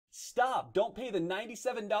Stop. Don't pay the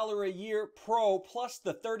 $97 a year Pro plus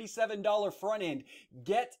the $37 front end.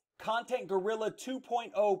 Get Contentgorilla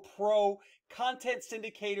 2.0 Pro Content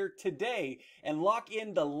Syndicator today and lock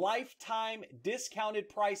in the lifetime discounted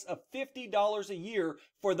price of $50 a year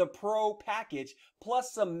for the Pro package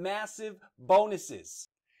plus some massive bonuses.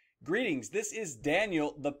 Greetings, this is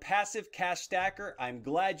Daniel, the Passive Cash Stacker. I'm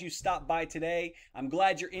glad you stopped by today. I'm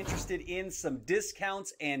glad you're interested in some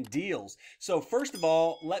discounts and deals. So first of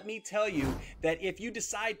all, let me tell you that if you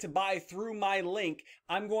decide to buy through my link,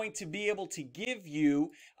 I'm going to be able to give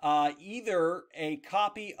you either a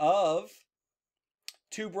copy of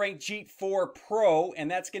Tuberank Jeet 4 Pro,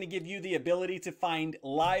 and that's going to give you the ability to find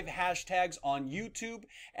live hashtags on YouTube,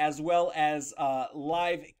 as well as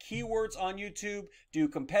live keywords on YouTube, do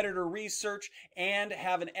competitor research, and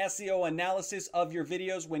have an SEO analysis of your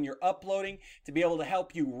videos when you're uploading to be able to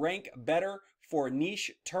help you rank better for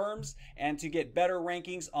niche terms and to get better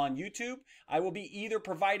rankings on YouTube. I will be either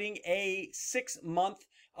providing a 6-month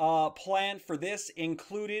plan for this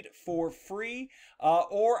included for free,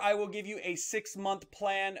 or I will give you a 6-month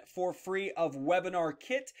plan for free of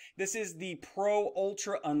Webinarkit. This is the Pro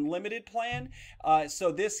Ultra Unlimited plan.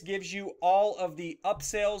 So this gives you all of the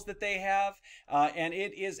upsells that they have, and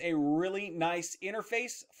it is a really nice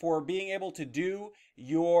interface for being able to do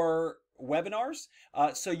your webinars.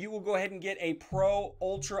 So you will go ahead and get a Pro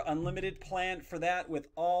Ultra Unlimited plan for that with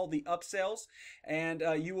all the upsells, and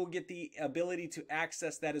you will get the ability to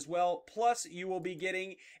access that as well. Plus, you will be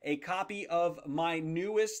getting a copy of my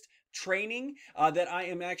newest training that I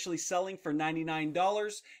am actually selling for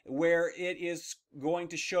 $99, where it is going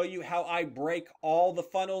to show you how I break all the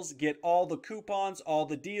funnels, get all the coupons, all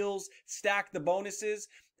the deals, stack the bonuses.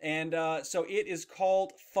 And so it is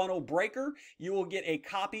called Funnel Breaker. You will get a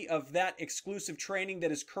copy of that exclusive training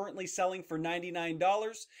that is currently selling for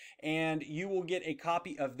 $99, and you will get a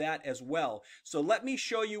copy of that as well. So let me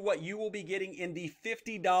show you what you will be getting in the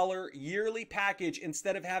 $50 yearly package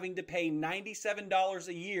instead of having to pay $97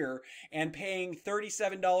 a year and paying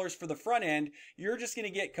 $37 for the front end. You're just going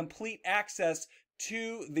to get complete access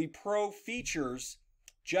to the Pro features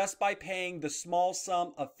just by paying the small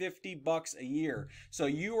sum of $50 a year. So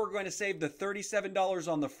you are going to save the $37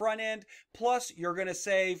 on the front end, plus you're going to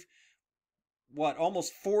save what,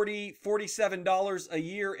 almost $47 a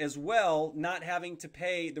year as well, not having to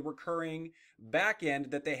pay the recurring back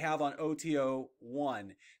end that they have on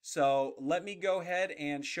OTO1. So let me go ahead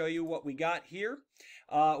and show you what we got here.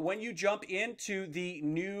 When you jump into the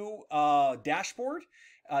new dashboard,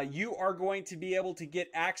 you are going to be able to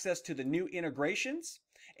get access to the new integrations.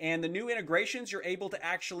 And the new integrations, you're able to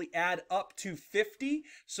actually add up to 50.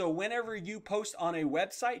 So whenever you post on a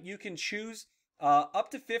website, you can choose up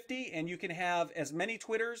to 50, and you can have as many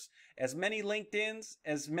Twitters, as many LinkedIns,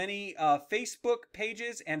 as many Facebook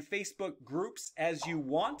pages and Facebook groups as you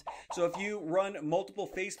want. So if you run multiple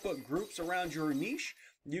Facebook groups around your niche,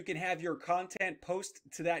 you can have your content post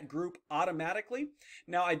to that group automatically.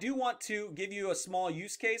 Now, I do want to give you a small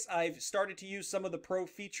use case. I've started to use some of the Pro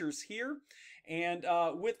features here. And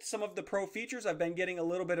with some of the Pro features, I've been getting a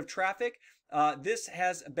little bit of traffic. This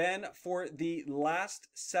has been for the last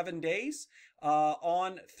 7 days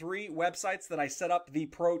on 3 websites that I set up the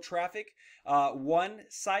Pro traffic. One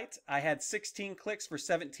site, I had 16 clicks for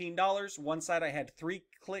 $17. One site, I had 3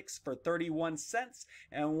 clicks for 31 cents.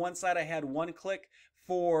 And one site, I had 1 click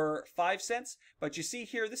for 5 cents. But you see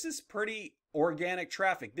here, this is pretty organic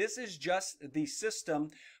traffic. This is just the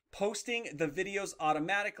system posting the videos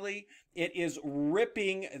automatically. It is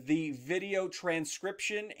ripping the video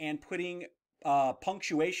transcription and putting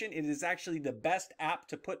punctuation. It is actually the best app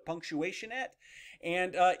to put punctuation at,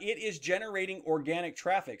 and it is generating organic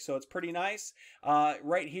traffic. So it's pretty nice.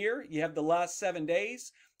 Right here, you have the last 7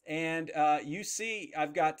 days. And you see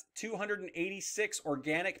I've got 286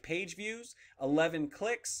 organic page views, 11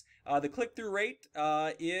 clicks. The click-through rate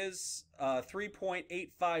is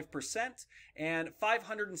 3.85% and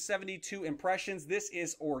 572 impressions. This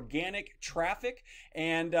is organic traffic,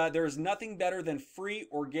 and there's nothing better than free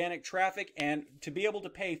organic traffic. And to be able to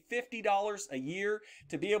pay $50 a year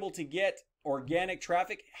to be able to get organic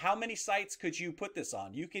traffic, how many sites could you put this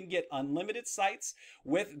on? You can get unlimited sites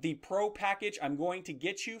with the Pro package I'm going to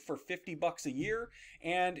get you for $50 a year.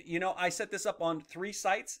 And you know, I set this up on 3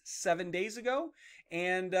 sites 7 days ago,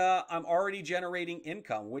 and I'm already generating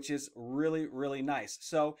income, which is really, really nice.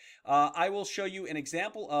 So I will show you an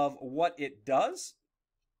example of what it does.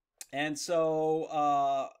 And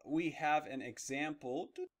so we have an example.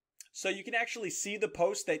 So you can actually see the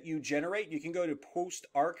post that you generate. You can go to Post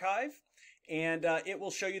Archive, and it will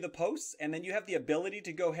show you the posts, and then you have the ability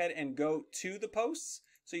to go ahead and go to the posts.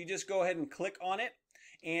 So you just go ahead and click on it,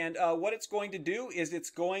 And what it's going to do is it's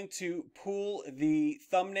going to pull the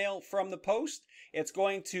thumbnail from the post. It's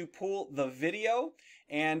going to pull the video.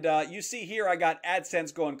 And you see here, I got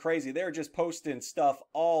AdSense going crazy. They're just posting stuff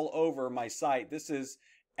all over my site. This is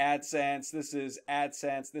AdSense, this is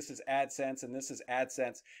AdSense, this is AdSense, and this is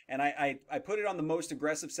AdSense. And I put it on the most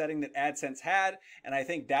aggressive setting that AdSense had, and I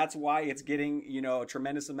think that's why it's getting, you know, a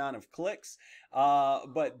tremendous amount of clicks.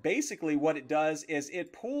 But basically what it does is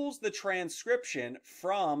it pulls the transcription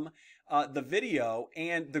from the video.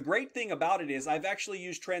 And the great thing about it is I've actually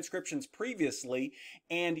used transcriptions previously,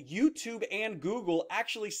 and YouTube and Google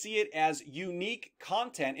actually see it as unique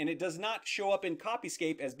content, and it does not show up in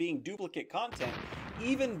Copyscape as being duplicate content,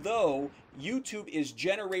 even though YouTube is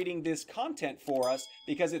generating this content for us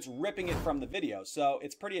because it's ripping it from the video. So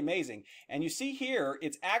it's pretty amazing. And you see here,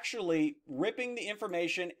 it's actually ripping the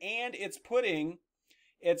information, and it's putting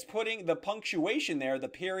the punctuation there, the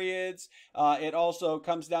periods. It also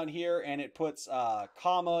comes down here and it puts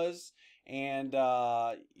commas, and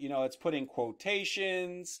you know, it's putting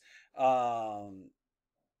quotations.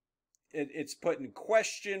 It's putting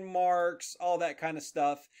question marks, all that kind of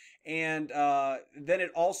stuff. And then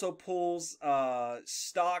it also pulls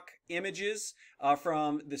stock images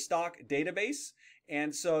from the stock database.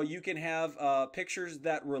 And so you can have pictures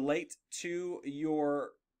that relate to your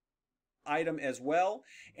item as well.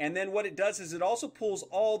 And then what it does is it also pulls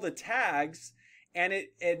all the tags, and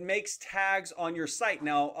it makes tags on your site.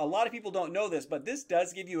 Now, a lot of people don't know this, but this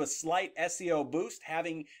does give you a slight SEO boost,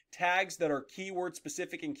 having tags that are keyword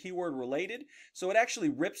specific and keyword related. So it actually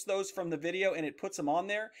rips those from the video and it puts them on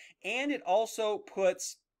there. And it also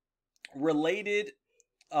puts related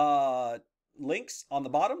links on the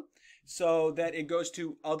bottom so that it goes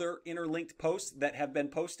to other interlinked posts that have been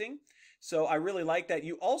posting. So I really like that.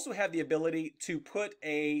 You also have the ability to put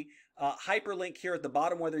a hyperlink here at the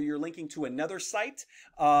bottom, whether you're linking to another site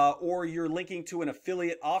or you're linking to an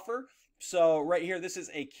affiliate offer. So right here, this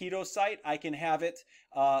is a keto site. I can have it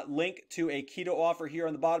link to a keto offer here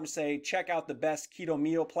on the bottom, say, check out the best keto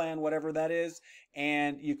meal plan, whatever that is.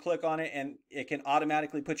 And you click on it and it can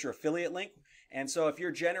automatically put your affiliate link. And so if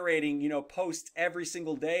you're generating, you know, posts every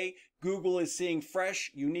single day, Google is seeing fresh,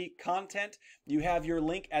 unique content. You have your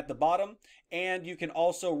link at the bottom, and you can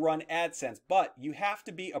also run AdSense. But you have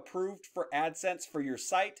to be approved for AdSense for your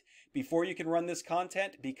site before you can run this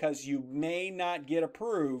content, because you may not get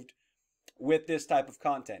approved with this type of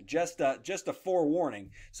content. Just a forewarning.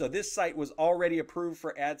 So this site was already approved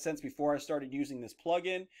for AdSense before I started using this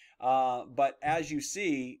plugin. But as you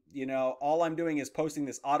see, you know, all I'm doing is posting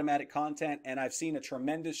this automatic content, and I've seen a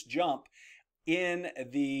tremendous jump in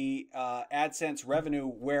the AdSense revenue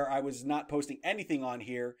where I was not posting anything on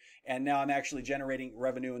here, and now I'm actually generating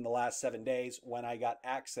revenue in the last 7 days when I got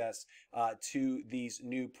access to these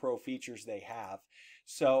new pro features they have.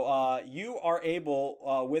 So you are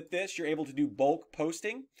able, with this, you're able to do bulk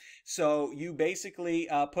posting. So you basically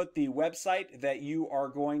put the website that you are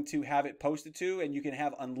going to have it posted to, and you can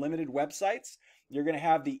have unlimited websites. You're going to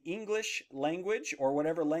have the English language or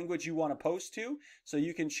whatever language you want to post to. So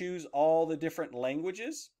you can choose all the different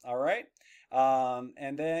languages. All right.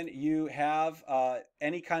 And then you have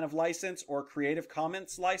any kind of license or Creative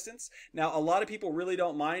Commons license. Now, a lot of people really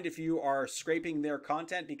don't mind if you are scraping their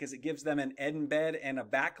content because it gives them an embed and a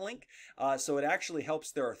backlink. So it actually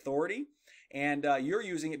helps their authority. And you're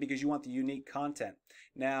using it because you want the unique content.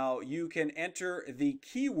 Now, you can enter the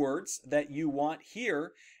keywords that you want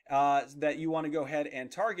here, that you want to go ahead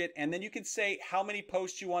and target. And then you can say how many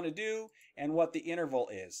posts you want to do and what the interval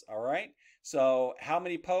is. All right. So how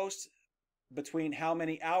many posts between how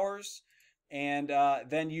many hours, and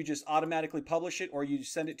then you just automatically publish it, or you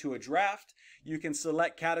send it to a draft. You can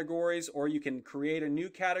select categories, or you can create a new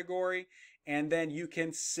category, and then you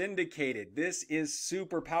can syndicate it. This is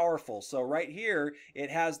super powerful. So right here, it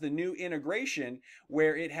has the new integration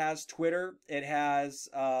where it has Twitter, it has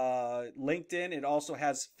LinkedIn, it also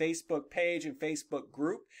has Facebook page and Facebook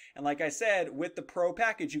group. And like I said, with the Pro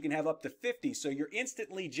package, you can have up to 50. So you're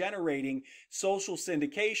instantly generating social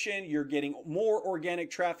syndication. You're getting more organic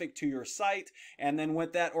traffic to your site. And then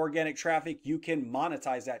with that organic traffic, you can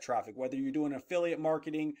monetize that traffic, whether you're doing affiliate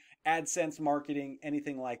marketing, AdSense marketing,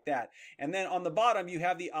 anything like that. And then on the bottom, you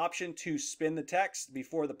have the option to spin the text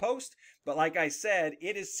before the post. But like I said,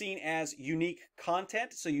 it is seen as unique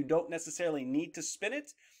content, so you don't necessarily need to spin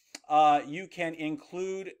it. You can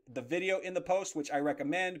include the video in the post, which I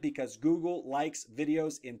recommend because Google likes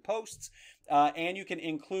videos in posts. and you can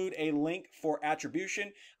include a link for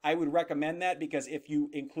attribution. I would recommend that because if you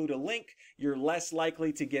include a link, you're less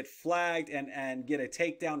likely to get flagged and get a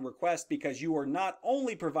takedown request because you are not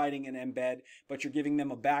only providing an embed, but you're giving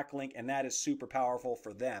them a backlink, and that is super powerful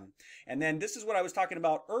for them. And then this is what I was talking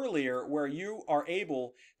about earlier, where you are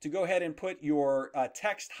able to go ahead and put your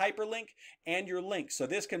text hyperlink and your link. So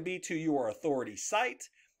this can be to your authority site.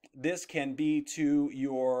 This can be to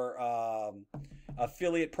your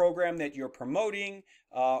affiliate program that you're promoting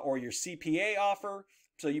or your CPA offer.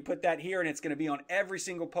 So you put that here and it's going to be on every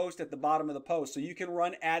single post at the bottom of the post. So you can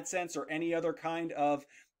run AdSense or any other kind of,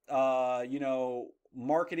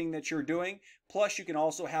 marketing that you're doing. Plus you can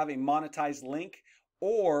also have a monetized link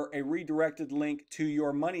or a redirected link to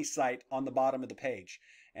your money site on the bottom of the page.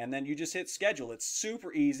 And then you just hit schedule. It's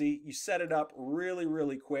super easy. You set it up really,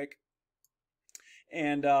 really quick.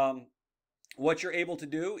 And what you're able to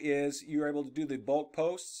do is you're able to do the bulk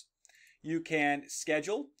posts. You can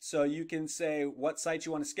schedule, so you can say what sites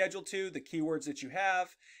you want to schedule to, the keywords that you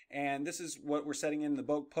have, and this is what we're setting in the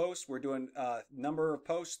bulk post. We're doing number of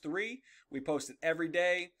posts, 3. We post it every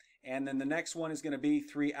day, and then the next one is going to be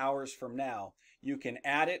 3 hours from now. You can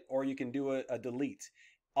add it or you can do a delete.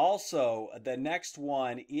 Also, the next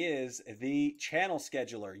one is the channel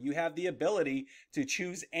scheduler. You have the ability to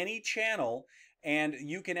choose any channel and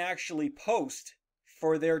you can actually post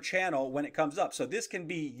for their channel when it comes up. So this can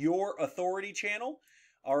be your authority channel,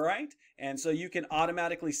 all right? And so you can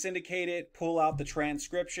automatically syndicate it, pull out the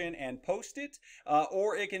transcription and post it,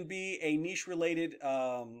 or it can be a niche related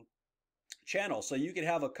channel. So you can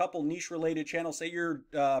have a couple niche related channels. Say you're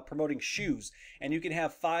promoting shoes and you can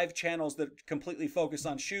have 5 channels that completely focus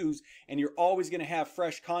on shoes, and you're always going to have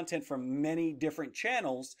fresh content from many different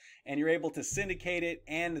channels, and you're able to syndicate it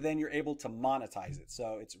and then you're able to monetize it.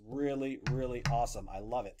 So it's really, really awesome. I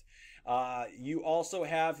love it. You also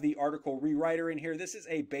have the article rewriter in here. This is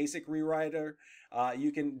a basic rewriter.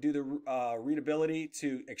 You can do the readability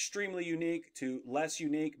to extremely unique to less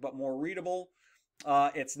unique but more readable.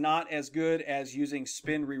 It's not as good as using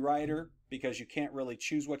Spin Rewriter because you can't really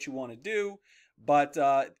choose what you want to do. But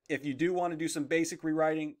if you do want to do some basic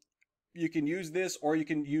rewriting, you can use this or you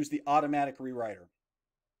can use the automatic rewriter.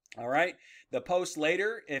 All right. The post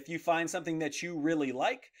later, if you find something that you really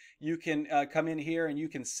like, you can come in here and you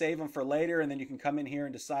can save them for later, and then you can come in here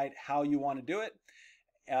and decide how you want to do it.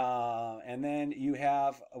 And then you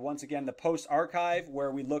have, once again, the post archive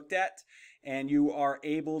where we looked at, and you are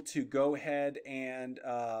able to go ahead and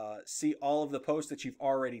see all of the posts that you've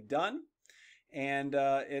already done. And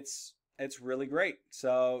it's really great.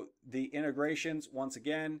 So the integrations, once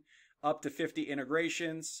again, up to 50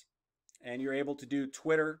 integrations, and you're able to do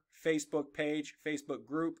Twitter, Facebook page, Facebook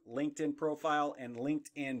group, LinkedIn profile, and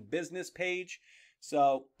LinkedIn business page.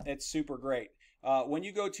 So it's super great. When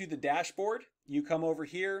you go to the dashboard, you come over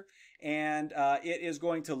here and it is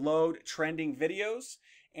going to load trending videos,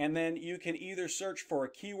 and then you can either search for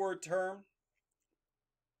a keyword term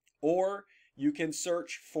or you can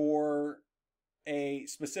search for a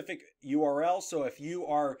specific URL. So if you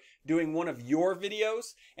are doing one of your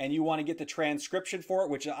videos and you want to get the transcription for it,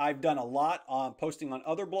 which I've done a lot on posting on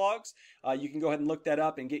other blogs, you can go ahead and look that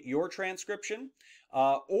up and get your transcription,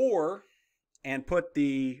 and put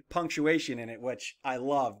the punctuation in it, which I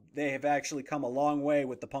love. They have actually come a long way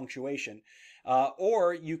with the punctuation.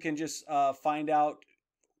 Or you can just find out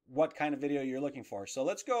what kind of video you're looking for. So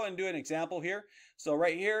let's go and do an example here. So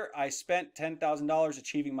right here, I spent $10,000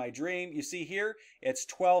 achieving my dream. You see here, it's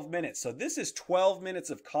 12 minutes. So this is 12 minutes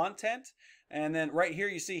of content. And then right here,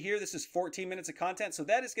 you see here, this is 14 minutes of content. So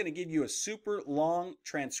that is going to give you a super long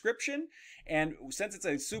transcription. And since it's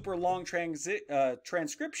a super long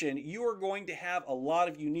transcription, you are going to have a lot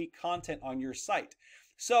of unique content on your site.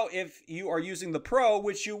 So if you are using the Pro,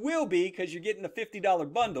 which you will be because you're getting a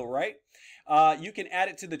 $50 bundle, right? You can add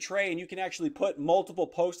it to the tray, and you can actually put multiple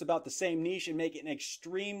posts about the same niche and make it an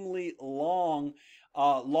extremely long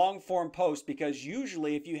form post, because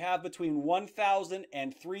usually if you have between 1,000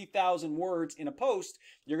 and 3,000 words in a post,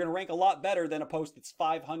 you're going to rank a lot better than a post that's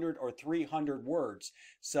 500 or 300 words.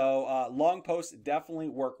 So long posts definitely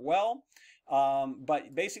work well.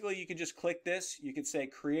 But basically you can just click this. You can say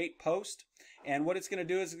create post. And what it's going to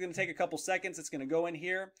do is it's going to take a couple seconds. It's going to go in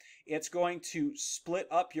here. It's going to split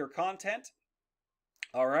up your content.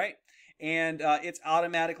 All right. And it's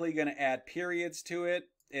automatically going to add periods to it.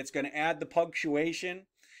 It's going to add the punctuation.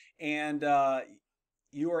 And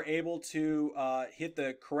you are able to hit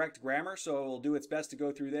the correct grammar. So it will do its best to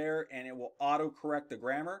go through there, and it will auto-correct the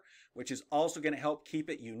grammar, which is also going to help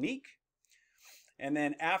keep it unique. And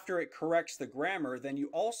then after it corrects the grammar, then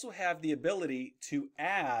you also have the ability to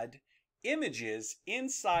add images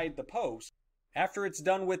inside the post. After it's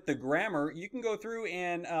done with the grammar, you can go through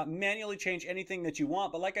and manually change anything that you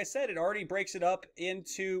want. But like I said, it already breaks it up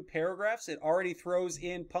into paragraphs. It already throws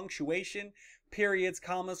in punctuation, periods,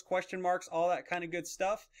 commas, question marks, all that kind of good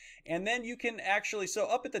stuff. And then you can actually, so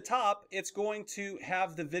up at the top, it's going to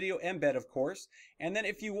have the video embed, of course. And then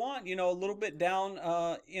if you want, you know, a little bit down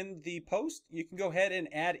in the post, you can go ahead and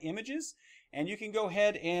add images. And you can go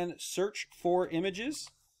ahead and search for images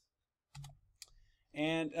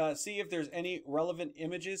and see if there's any relevant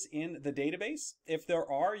images in the database. If there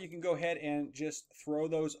are, you can go ahead and just throw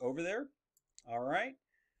those over there. All right.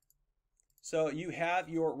 So you have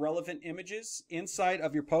your relevant images inside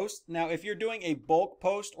of your post. Now, if you're doing a bulk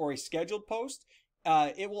post or a scheduled post,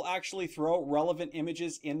 it will actually throw relevant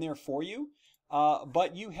images in there for you.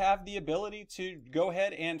 But you have the ability to go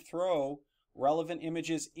ahead and throw relevant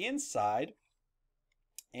images inside.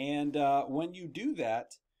 And when you do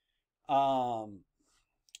that, I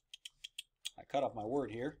cut off my word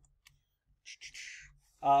here.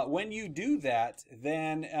 When you do that,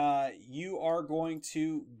 then you are going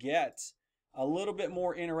to get a little bit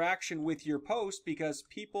more interaction with your post, because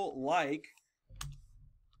people like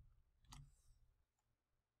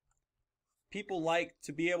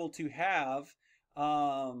to be able to have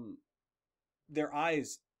their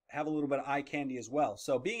eyes have a little bit of eye candy as well.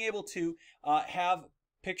 So being able to have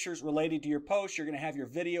pictures related to your post, you're going to have your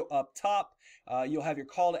video up top. You'll have your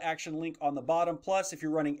call to action link on the bottom. Plus, if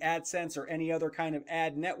you're running AdSense or any other kind of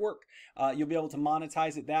ad network, you'll be able to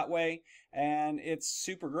monetize it that way. And it's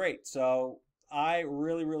super great. So I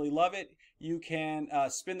really, really love it. You can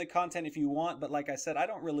spin the content if you want, but like I said, I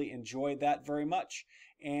don't really enjoy that very much.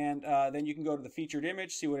 And then you can go to the featured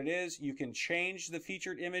image, see what it is. You can change the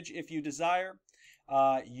featured image if you desire.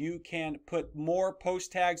 You can put more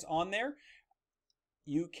post tags on there.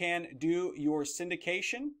 You can do your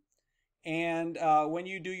syndication, and when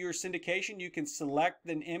you do your syndication, you can select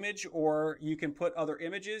an image, or you can put other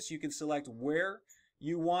images. You can select where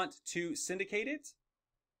you want to syndicate it,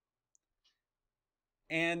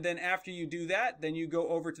 and then after you do that, then you go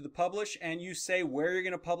over to the publish and you say where you're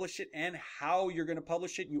going to publish it and how you're going to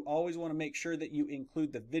publish it. You always want to make sure that you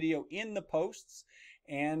include the video in the posts,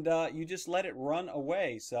 and you just let it run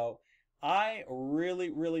away. So I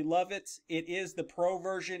really, really love it. It is the pro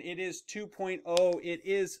version. It is 2.0. It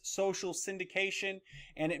is social syndication,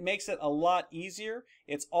 and it makes it a lot easier.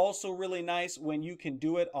 It's also really nice when you can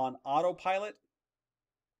do it on autopilot.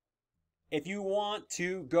 If you want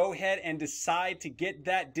to go ahead and decide to get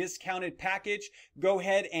that discounted package, go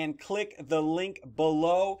ahead and click the link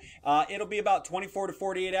below. It'll be about 24 to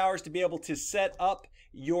 48 hours to be able to set up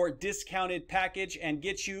your discounted package and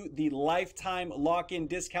get you the lifetime lock-in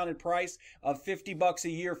discounted price of $50 a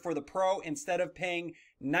year for the pro, instead of paying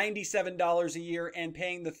 $97 a year and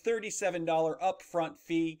paying the $37 upfront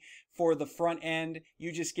fee for the front end.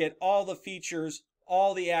 You just get all the features,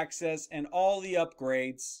 all the access, and all the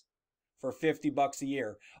upgrades for $50 a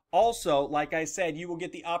year. Also, like I said, you will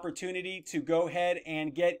get the opportunity to go ahead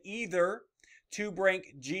and get either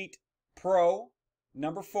Tuberank Jeet Pro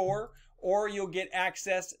number 4, or you'll get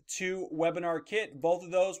access to Webinarkit. Both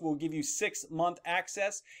of those will give you 6-month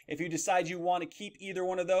access. If you decide you want to keep either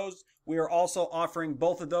one of those, we are also offering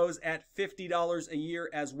both of those at $50 a year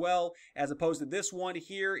as well, as opposed to this one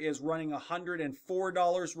here is running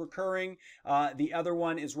 $104 recurring. The other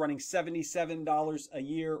one is running $77 a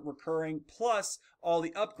year recurring, plus all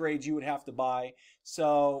the upgrades you would have to buy.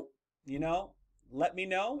 So, you know, let me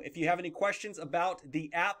know. If you have any questions about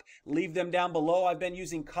the app, leave them down below. I've been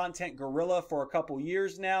using Contentgorilla for a couple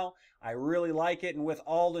years now. I really like it, and with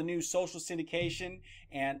all the new social syndication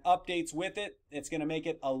and updates with it, it's going to make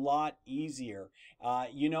it a lot easier.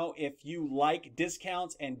 You know, if you like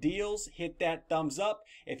discounts and deals, hit that thumbs up.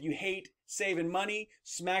 If you hate saving money,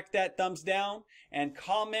 smack that thumbs down, and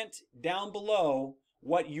comment down below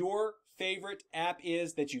what your favorite app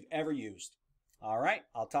is that you've ever used. All right,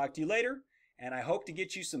 I'll talk to you later. And I hope to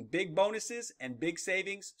get you some big bonuses and big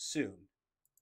savings soon.